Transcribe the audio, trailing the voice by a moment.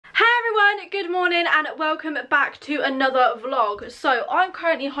everyone, good morning and welcome back to another vlog. So I'm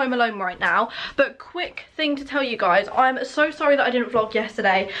currently home alone right now, but quick thing to tell you guys, I'm so sorry that I didn't vlog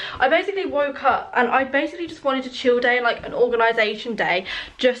yesterday. I basically woke up and I basically just wanted a chill day, like an organisation day,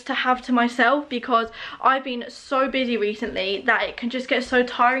 just to have to myself, because I've been so busy recently that it can just get so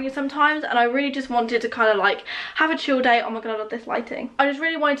tiring sometimes, and I really just wanted to kind of like have a chill day. Oh my god, I love this lighting. I just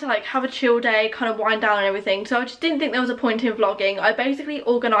really wanted to like have a chill day, kind of wind down and everything, so I just didn't think there was a point in vlogging. I basically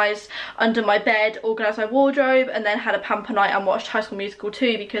organised under my bed, organised my wardrobe, and then had a pamper night and watched High School Musical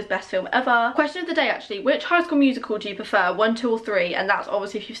 2 because best film ever. Question of the day actually, which High School Musical do you prefer? 1, 2 or 3? And that's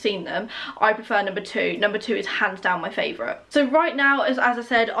obviously if you've seen them. I prefer number 2. Number 2 is hands down my favourite. So right now, as I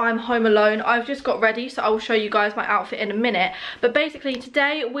said, I'm home alone. I've just got ready, so I will show you guys my outfit in a minute. But basically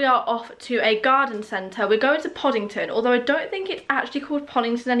today we are off to a garden centre. We're going to Poddington, although I don't think it's actually called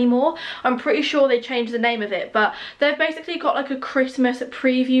Poddington anymore. I'm pretty sure they changed the name of it, but they've basically got like a Christmas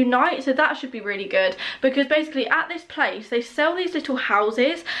preview night, so that should be really good, because basically at this place they sell these little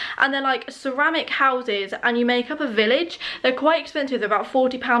houses, and they're like ceramic houses, and you make up a village. They're quite expensive, they're about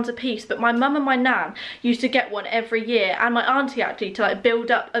 £40 a piece, but my mum and my nan used to get one every year, and my auntie actually, to like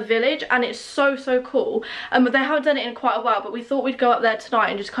build up a village, and it's so cool. But they haven't done it in quite a while, but we thought we'd go up there tonight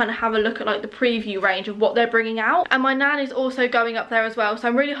and just kind of have a look at like the preview range of what they're bringing out. And my nan is also going up there as well, so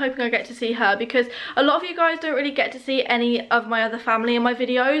I'm really hoping I get to see her, because a lot of you guys don't really get to see any of my other family in my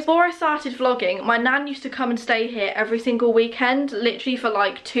videos. Before I started vlogging, my nan used to come and stay here every single weekend, literally for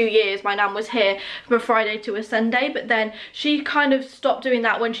like 2 years. My nan was here from a Friday to a Sunday, but then she kind of stopped doing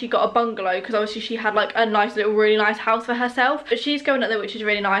that when she got a bungalow, because obviously she had like a nice little really nice house for herself. But she's going up there, which is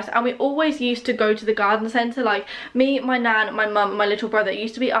really nice, and we always used to go to the garden centre, like me, my nan, my mum and my little brother. It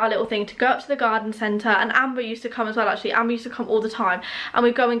used to be our little thing to go up to the garden centre, and Amber used to come as well. Actually, Amber used to come all the time, and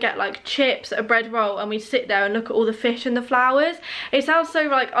we'd go and get like chips, a bread roll, and we'd sit there and look at all the fish and the flowers. It sounds so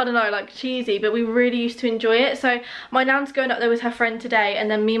like, I don't know, like cheesy, but we really used to enjoy it. So my nan's going up there with her friend today, and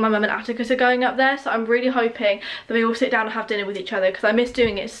then me, my mum and Atticus are going up there, so I'm really hoping that we all sit down and have dinner with each other, because I miss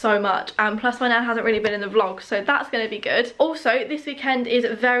doing it so much, and plus my nan hasn't really been in the vlog, so that's going to be good. Also, this weekend is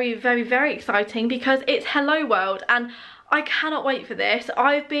very exciting because it's Hello World, and I cannot wait for this.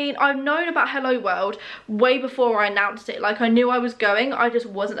 I've known about Hello World way before I announced it. Like, I knew I was going, I just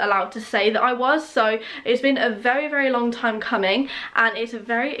wasn't allowed to say that I was. So it's been a very long time coming, and it's a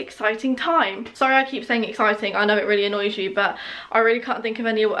very exciting time. Sorry I keep saying exciting, I know it really annoys you, but I really can't think of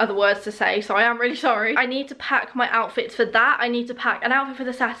any other words to say, so I am really sorry. I need to pack my outfits for that. I need to pack an outfit for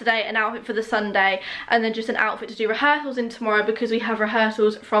the Saturday, an outfit for the Sunday, and then just an outfit to do rehearsals in tomorrow, because we have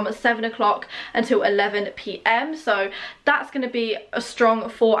rehearsals from 7 o'clock until 11 PM. So that's going to be a strong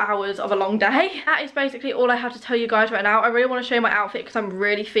 4 hours of a long day. That is basically all I have to tell you guys right now. I really want to show you my outfit because I'm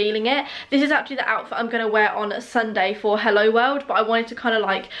really feeling it. This is actually the outfit I'm going to wear on Sunday for Hello World, but I wanted to kind of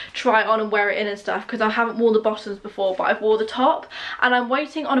like try it on and wear it in and stuff, because I haven't worn the bottoms before, but I've wore the top. And I'm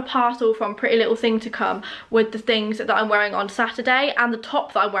waiting on a parcel from Pretty Little Thing to come with the things that I'm wearing on Saturday and the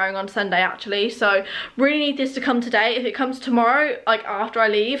top that I'm wearing on Sunday actually. So really need this to come today. If it comes tomorrow, like after I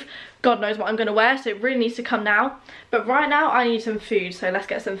leave, God knows what I'm going to wear, so it really needs to come now. But right now I need some food, so let's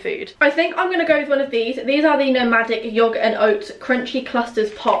get some food. I think I'm going to go with one of these. These are the Nomadic Yogurt and Oats Crunchy Clusters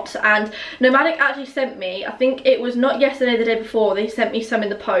Pots, and Nomadic actually sent me, I think it was not yesterday, the day before, they sent me some in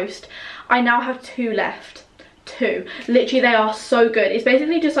the post. I now have 2 left. 2. Literally, they are so good. It's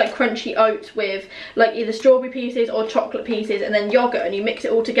basically just like crunchy oats with like either strawberry pieces or chocolate pieces, and then yogurt, and you mix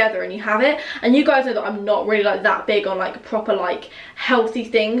it all together and you have it. And you guys know that I'm not really like that big on like proper like healthy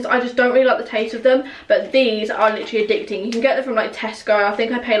things. I just don't really like the taste of them, but these are literally addicting. You can get them from like Tesco. I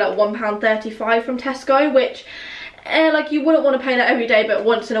think I pay like £1.35 from Tesco, which like you wouldn't want to pay that every day, but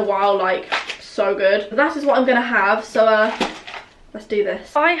once in a while, like so good. That is what I'm gonna have, so let's do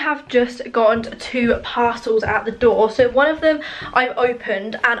this. I have just gotten 2 parcels at the door. So one of them I've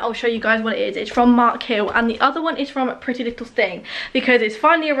opened, and I'll show you guys what it is. It's from Mark Hill, and the other one is from Pretty Little Thing, because it's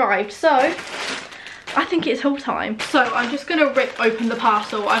finally arrived. So I think it's haul time. So I'm just gonna rip open the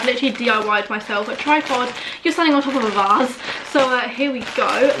parcel. I've literally DIY'd myself a tripod. You're standing on top of a vase. So here we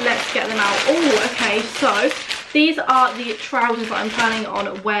go. Let's get them out. Oh, okay. So these are the trousers that I'm planning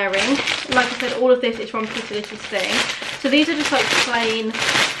on wearing. Like I said, all of this is from Pretty Little Thing. So these are just like plain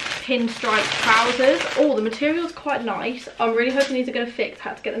pinstripe trousers. Oh, the material's quite nice. I'm really hoping these are going to fit. I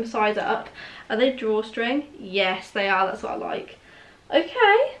had to get them size up. Are they drawstring? Yes, they are. That's what I like.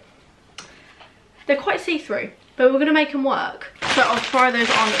 Okay. They're quite see-through, but we're going to make them work. So I'll try those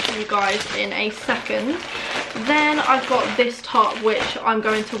on for you guys in a second. Then I've got this top, which I'm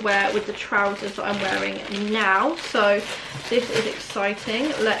going to wear with the trousers that I'm wearing now. So this is exciting.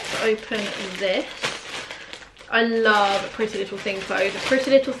 Let's open this. I love Pretty Little Thing clothes.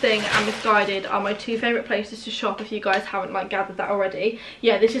 Pretty Little Thing and Misguided are my two favourite places to shop if you guys haven't like gathered that already.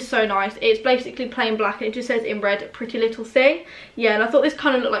 Yeah, this is so nice. It's basically plain black and it just says in red Pretty Little Thing. Yeah, and I thought this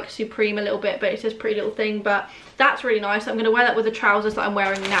kind of looked like Supreme a little bit, but it says Pretty Little Thing, but that's really nice. I'm going to wear that with the trousers that I'm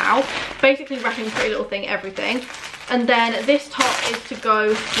wearing now. Basically wrapping Pretty Little Thing everything. And then this top is to go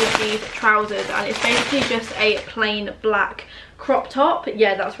with these trousers, and it's basically just a plain black crop top.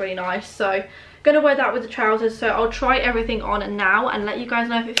 Yeah, that's really nice. So gonna wear that with the trousers, so I'll try everything on now and let you guys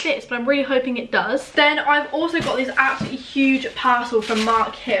know if it fits, but I'm really hoping it does. Then I've also got this absolutely huge parcel from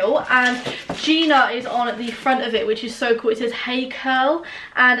Mark Hill, and Gina is on the front of it, which is so cool. It says Hey Curl,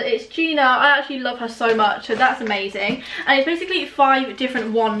 and it's Gina. I actually love her so much, so that's amazing. And it's basically 5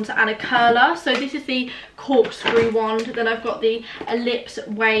 different wands and a curler. So this is the corkscrew wand, then I've got the ellipse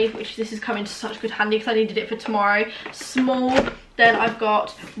wave, which this is coming to such good handy because I needed it for tomorrow. Small. Then I've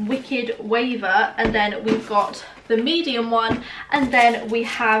got Wicked Waver, and then we've got the medium one, and then we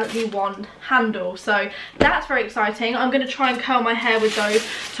have the wand handle. So that's very exciting. I'm going to try and curl my hair with those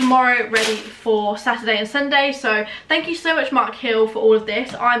tomorrow, ready for Saturday and Sunday. So thank you so much, Mark Hill, for all of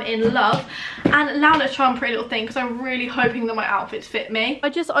this. I'm in love. And now let's try on Pretty Little Thing because I'm really hoping that my outfits fit me. I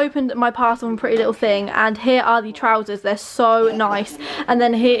just opened my parcel from Pretty Little Thing, and here are the trousers. They're so nice. And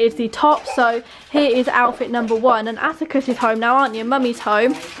then here is the top. So here is outfit number 1. And Atticus is home now, aren't you? Mummy's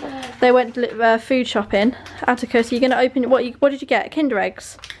home. They went food shopping. Atticus, are you going to open what did you get? Kinder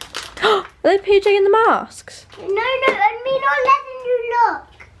eggs. Are they PJ in the masks? No, and me not letting you look.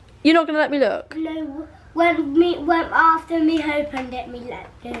 You're not going to let me look? No, when after me opened it, me let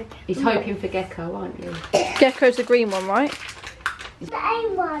you. He's hoping for Gecko, aren't you? Gecko's the green one, right? It's the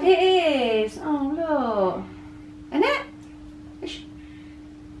A one. It is. Oh, look. Isn't it?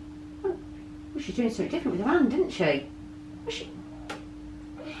 Well, she's doing something different with her hand, didn't she?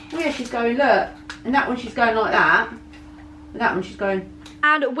 Oh yeah, she's going, look. And that one she's going like that. And that one she's going.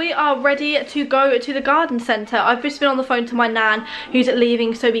 And we are ready to go to the garden centre. I've just been on the phone to my nan who's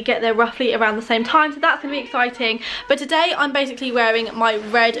leaving, so we get there roughly around the same time, so that's going to be exciting. But today I'm basically wearing my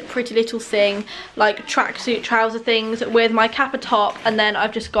red Pretty Little Thing like tracksuit trouser things with my kappa top, and then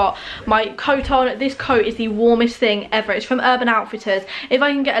I've just got my coat on. This coat is the warmest thing ever. It's from Urban Outfitters. If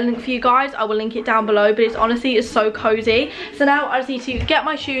I can get a link for you guys, I will link it down below, but it's honestly so cozy. So now I just need to get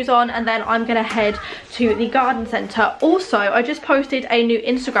my shoes on, and then I'm going to head to the garden centre. Also, I just posted a new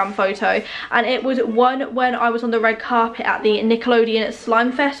Instagram photo, and it was one when I was on the red carpet at the Nickelodeon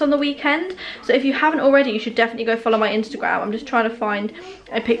Slime Fest on the weekend. So if you haven't already, you should definitely go follow my Instagram. I'm just trying to find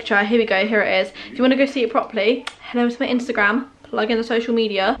a picture. Here we go, here it is. If you want to go see it properly, head over to my Instagram, plug in the social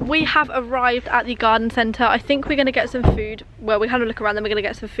media. We have arrived at the garden centre. I think we're going to get some food. Well, we had a look around, then we're going to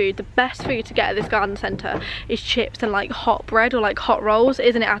get some food. The best food to get at this garden centre is chips and like hot bread or like hot rolls,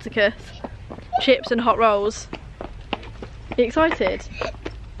 isn't it, Atticus? Chips and hot rolls. You excited?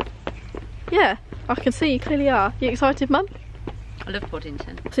 Yeah, I can see you clearly are. You excited, Mum? I love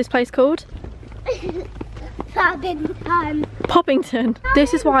Poddington. What's this place called? Poddington. Poppington.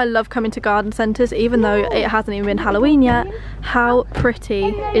 This is why I love coming to garden centres, even though it hasn't even been Halloween yet. How pretty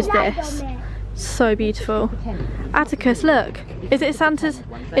is this? So beautiful. Atticus, look. Is it Santa's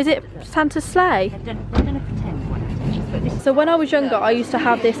sleigh? So when I was younger, I used to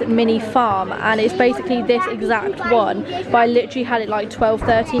have this mini farm, and it's basically this exact one, but I literally had it like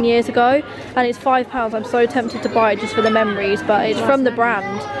 12-13 years ago, and it's £5. I'm so tempted to buy it just for the memories, but it's from the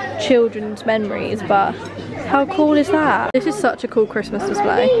brand Children's Memories. But how cool is that? This is such a cool Christmas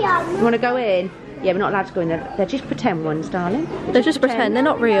display. You want to go in? Yeah, we're not allowed to go in there. They're just pretend ones, darling. They're just pretend, they're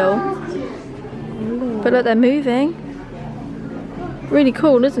not real. But look, they're moving. Really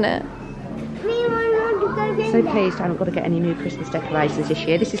cool, isn't it? So pleased I haven't got to get any new Christmas decorations this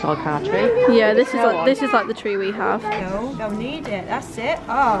year. This is like our tree. Yeah, this is like the tree we have. No, they'll need it. That's it.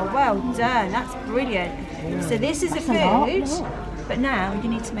 Oh, well done. That's brilliant. Yeah. So this is the food, but now you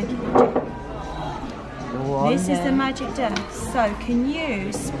need to make it magic. This is the magic dust. So can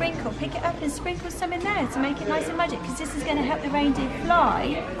you pick it up and sprinkle some in there to make it nice and magic? Because this is going to help the reindeer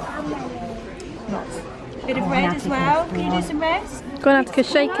fly. Bit of red as well. Can you do some red? Go on, Atticus,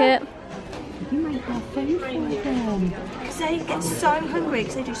 shake it. You make their food for them. Because they get so hungry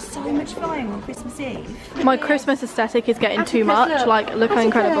because they do so much flying on Christmas Eve. My Christmas aesthetic is getting too much. Like, look how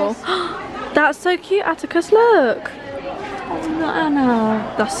incredible. That's so cute, Atticus, look. Oh,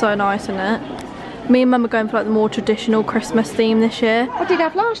 Anna. That's so nice, isn't it? Me and Mum are going for like the more traditional Christmas theme this year. What did you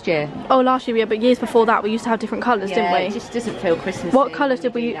have last year? Oh, last year, yeah, but years before that we used to have different colours, didn't we? It just doesn't feel Christmassy. What colours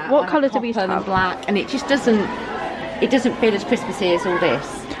did we? What colours did we used to have? Black, and it just doesn't. It doesn't feel as Christmassy as all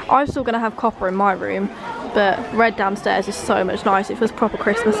this. I'm still going to have copper in my room, but red downstairs is so much nicer. It feels proper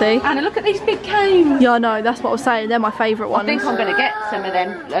Christmassy. Anna, look at these big canes. Yeah, I know, that's what I was saying. They're my favourite ones. I think I'm going to get some of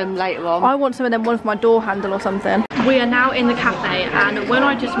them later on. I want some of them, one for my door handle or something. We are now in the cafe, and when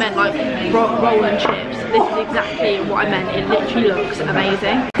I just meant like roll and chips, this is exactly what I meant. It literally looks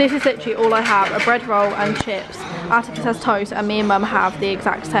amazing. This is literally all I have, a bread roll and chips. Atticus has toast and me and Mum have the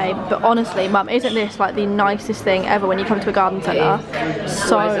exact same. But honestly, Mum, isn't this like the nicest thing ever when you come to a garden centre?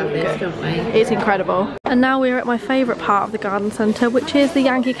 So good. It's incredible. And now we're at my favourite part of the garden centre, which is the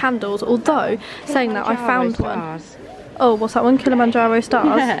Yankee candles. Although, saying that, I found one. Oh, what's that one? Kilimanjaro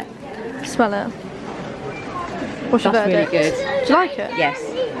stars? Yeah. Smell it. What's your verdict? Really good. Do you like it? Yes.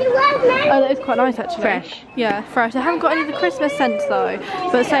 Oh, that is quite nice actually. Fresh. Yeah, fresh. I haven't got any of the Christmas scents though.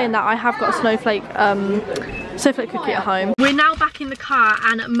 But saying that, I have got a snowflake cookie at home. We're now back in the car,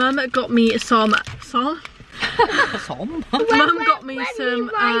 and Mum got me some Mum got me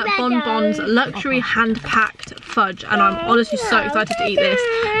some bonbons, luxury hand-packed fudge, and I'm honestly so excited to eat this.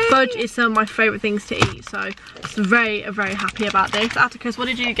 Fudge is some of my favourite things to eat, so I'm very, very happy about this. Atticus, what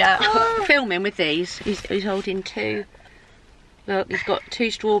did you get? Filming with these. He's holding two. Look, he's got 2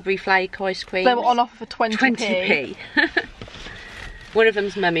 strawberry flake ice creams. They were on offer for 20p. 20p. One of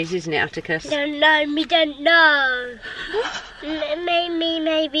them's Mummy's, isn't it, Atticus? Don't know, me don't know.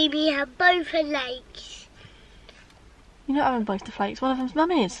 Maybe we have both flakes. You're not having both the flakes, one of them's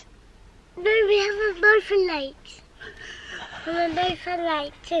Mummy's. No, we have both flakes. And both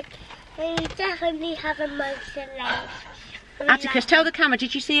flakes. We definitely have both flakes. Atticus, tell the camera,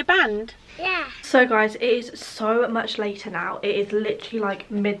 did you see a band? Yeah. So guys, it is so much later now. It is literally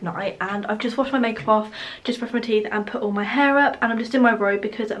like midnight, and I've just washed my makeup off, just brushed my teeth and put all my hair up, and I'm just in my robe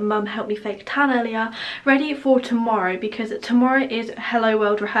because Mum helped me fake a tan earlier, ready for tomorrow, because tomorrow is Hello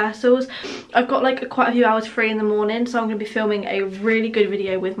World rehearsals. I've got like quite a few hours free in the morning, so I'm going to be filming a really good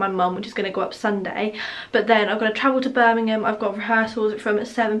video with my mum, which is going to go up Sunday. But then I've got to travel to Birmingham. I've got rehearsals from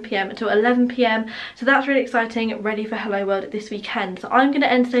 7 PM until 11 PM, so that's really exciting, ready for Hello World this weekend. So I'm going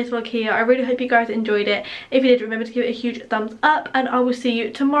to end today's vlog here. I really hope you guys enjoyed it. If you did, remember to give it a huge thumbs up, and I will see you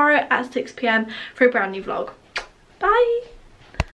tomorrow at 6 PM for a brand new vlog. Bye!